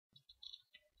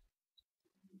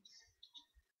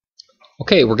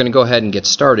Okay, we're going to go ahead and get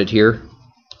started here.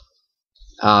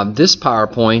 This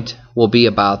PowerPoint will be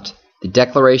about the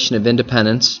Declaration of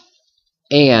Independence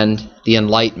and the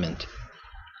Enlightenment.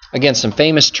 Again, some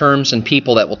famous terms and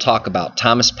people that we'll talk about.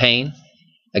 Thomas Paine.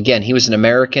 Again, he was an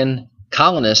American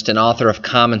colonist and author of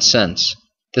Common Sense.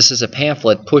 This is a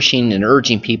pamphlet pushing and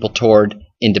urging people toward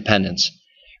independence.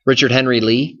 Richard Henry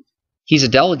Lee. He's a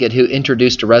delegate who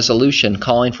introduced a resolution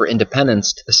calling for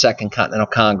independence to the Second Continental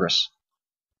Congress.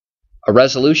 A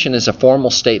resolution is a formal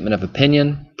statement of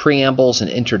opinion, preambles an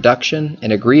introduction,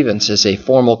 and a grievance is a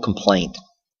formal complaint.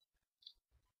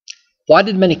 Why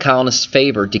did many colonists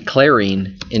favor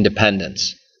declaring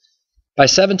independence? By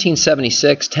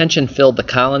 1776, tension filled the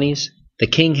colonies. The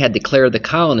king had declared the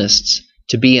colonists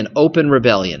to be in open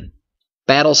rebellion.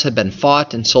 Battles had been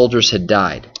fought and soldiers had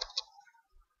died.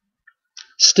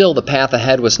 Still, the path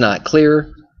ahead was not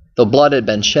clear. Though blood had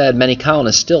been shed, many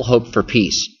colonists still hoped for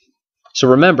peace. So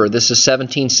remember, this is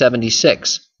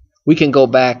 1776. We can go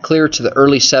back clear to the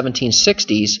early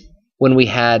 1760s when we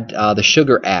had the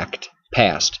Sugar Act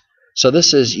passed. So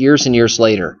this is years and years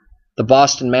later. The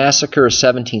Boston Massacre is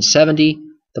 1770.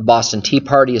 The Boston Tea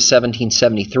Party is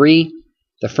 1773.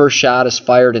 The first shot is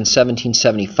fired in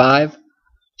 1775.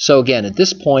 So again, at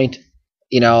this point,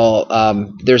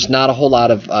 there's not a whole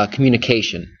lot of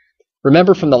communication.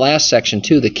 Remember from the last section,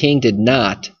 too, the king did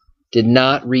not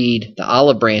read the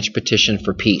Olive Branch petition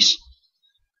for peace.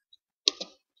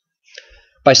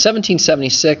 By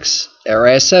 1776, or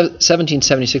as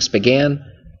 1776 began,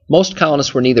 most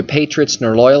colonists were neither patriots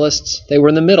nor loyalists. They were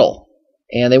in the middle,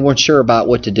 and they weren't sure about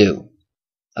what to do.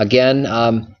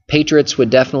 Again, patriots would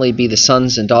definitely be the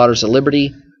sons and daughters of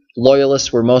liberty.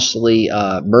 Loyalists were mostly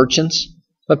merchants,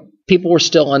 but people were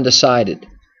still undecided.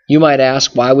 You might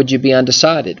ask, why would you be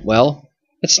undecided? Well,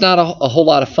 it's not a whole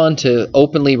lot of fun to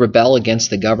openly rebel against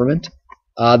the government.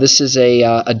 This is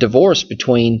a divorce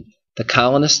between the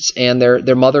colonists and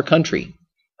their mother country.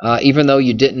 Even though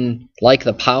you didn't like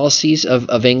the policies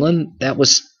of England, that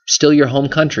was still your home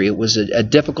country. It was a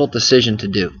difficult decision to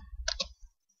do.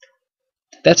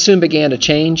 That soon began to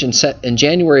change. In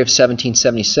January of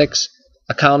 1776,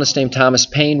 a colonist named Thomas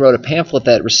Paine wrote a pamphlet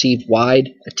that received wide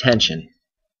attention.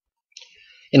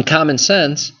 In Common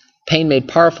Sense, Paine made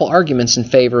powerful arguments in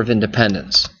favor of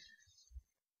independence.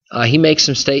 He makes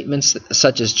some statements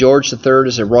such as George III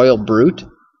is a royal brute,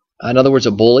 in other words,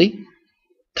 a bully.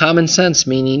 Common sense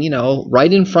meaning,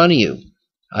 right in front of you.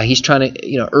 He's trying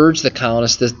to, urge the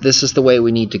colonists that this is the way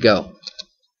we need to go.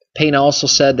 Paine also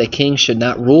said that kings should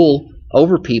not rule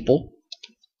over people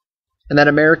and that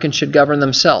Americans should govern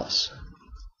themselves.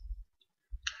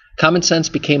 Common Sense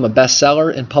became a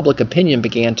bestseller and public opinion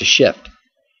began to shift.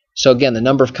 So again, the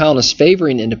number of colonists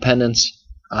favoring independence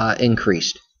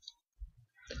increased.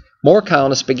 More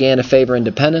colonists began to favor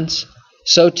independence.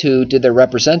 So too did their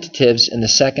representatives in the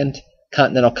Second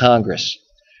Continental Congress.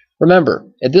 Remember,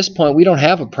 at this point, we don't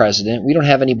have a president. We don't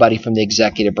have anybody from the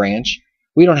executive branch.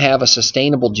 We don't have a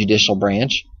sustainable judicial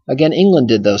branch. Again, England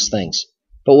did those things.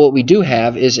 But what we do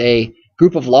have is a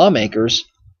group of lawmakers,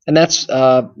 and that's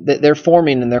they're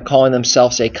forming and they're calling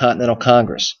themselves a Continental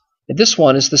Congress. And this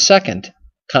one is the Second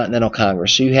Continental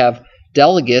Congress. So you have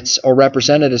delegates or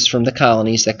representatives from the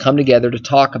colonies that come together to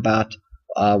talk about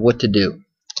what to do.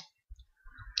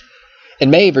 In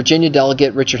May, Virginia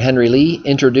delegate Richard Henry Lee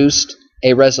introduced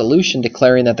a resolution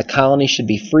declaring that the colonies should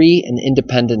be free and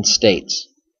independent states.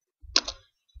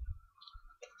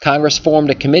 Congress formed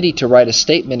a committee to write a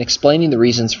statement explaining the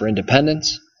reasons for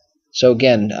independence. So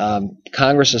again,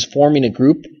 Congress is forming a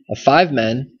group of 5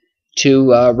 men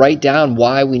to write down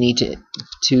why we need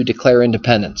to declare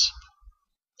independence.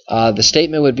 The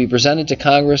statement would be presented to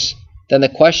Congress, then the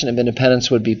question of independence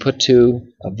would be put to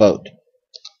a vote.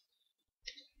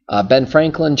 Ben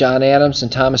Franklin, John Adams,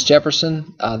 and Thomas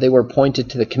Jefferson, they were appointed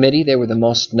to the committee. They were the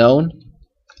most known.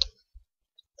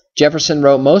 Jefferson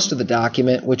wrote most of the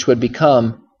document, which would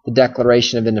become the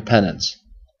Declaration of Independence.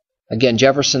 Again,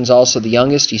 Jefferson's also the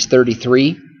youngest. He's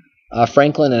 33.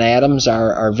 Franklin and Adams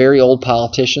are very old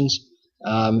politicians.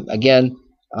 Legend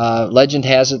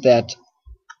has it that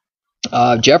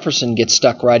Jefferson gets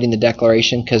stuck writing the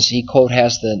Declaration because he, quote,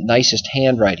 has the nicest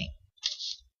handwriting.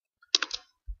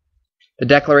 The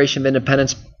Declaration of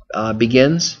Independence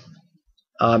begins.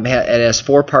 It has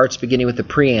 4 parts beginning with the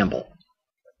preamble.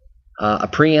 A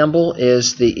preamble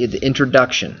is the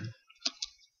introduction.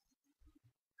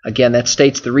 Again, that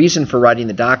states the reason for writing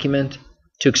the document,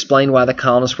 to explain why the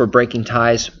colonists were breaking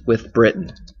ties with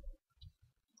Britain.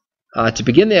 To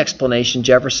begin the explanation,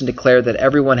 Jefferson declared that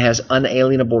everyone has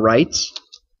unalienable rights.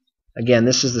 Again,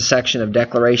 this is the section of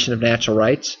Declaration of Natural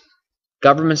Rights.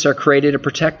 Governments are created to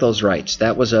protect those rights.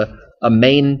 That was a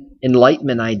main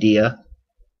Enlightenment idea.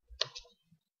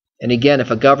 And again,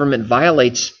 if a government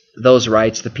violates those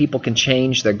rights, the people can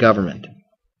change their government.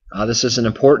 This is an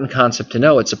important concept to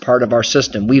know. It's a part of our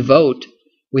system. We vote.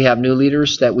 We have new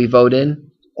leaders that we vote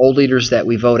in, old leaders that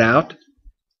we vote out.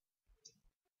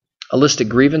 A list of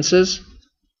grievances.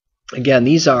 Again,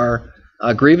 these are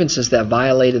grievances that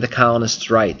violated the colonists'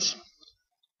 rights.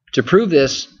 To prove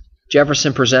this,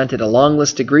 Jefferson presented a long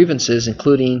list of grievances,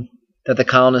 including that the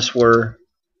colonists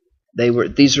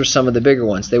these are some of the bigger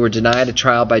ones. They were denied a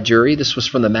trial by jury. This was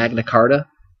from the Magna Carta.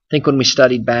 I think when we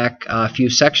studied back a few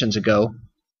sections ago,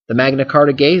 the Magna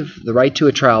Carta gave the right to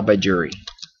a trial by jury.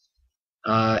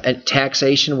 And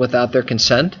taxation without their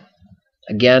consent.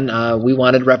 Again, we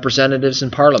wanted representatives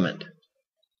in Parliament.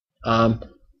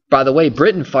 By the way,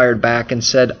 Britain fired back and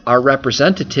said our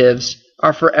representatives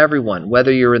are for everyone,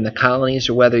 whether you're in the colonies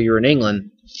or whether you're in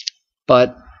England.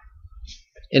 But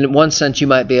in one sense, you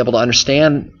might be able to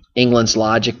understand England's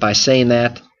logic by saying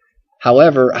that.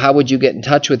 However, how would you get in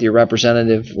touch with your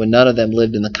representative when none of them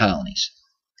lived in the colonies?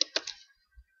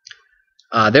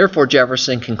 Therefore,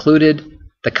 Jefferson concluded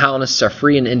the colonists are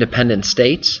free and independent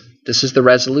states. This is the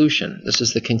resolution. This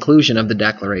is the conclusion of the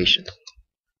Declaration.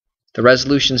 The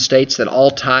resolution states that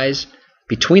all ties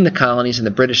between the colonies and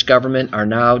the British government are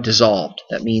now dissolved.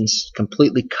 That means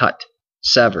completely cut,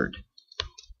 severed.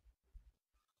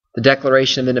 The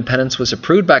Declaration of Independence was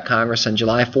approved by Congress on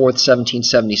July 4th,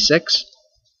 1776.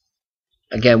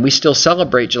 Again, we still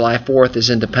celebrate July 4th as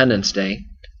Independence Day.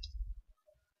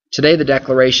 Today, the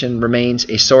Declaration remains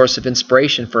a source of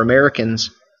inspiration for Americans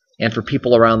and for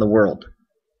people around the world.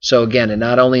 So again, it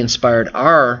not only inspired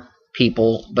our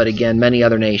people, but again, many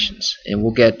other nations. And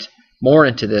we'll get more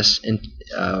into this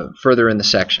further in the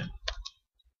section.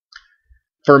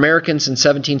 For Americans in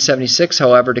 1776,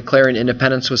 however, declaring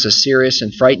independence was a serious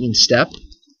and frightening step.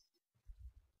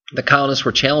 The colonists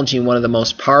were challenging one of the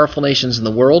most powerful nations in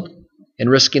the world and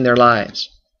risking their lives.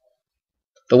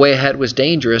 The way ahead was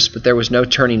dangerous, but there was no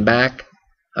turning back.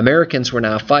 Americans were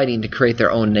now fighting to create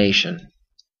their own nation.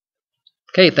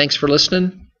 Okay, thanks for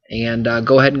listening, and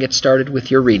go ahead and get started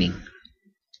with your reading.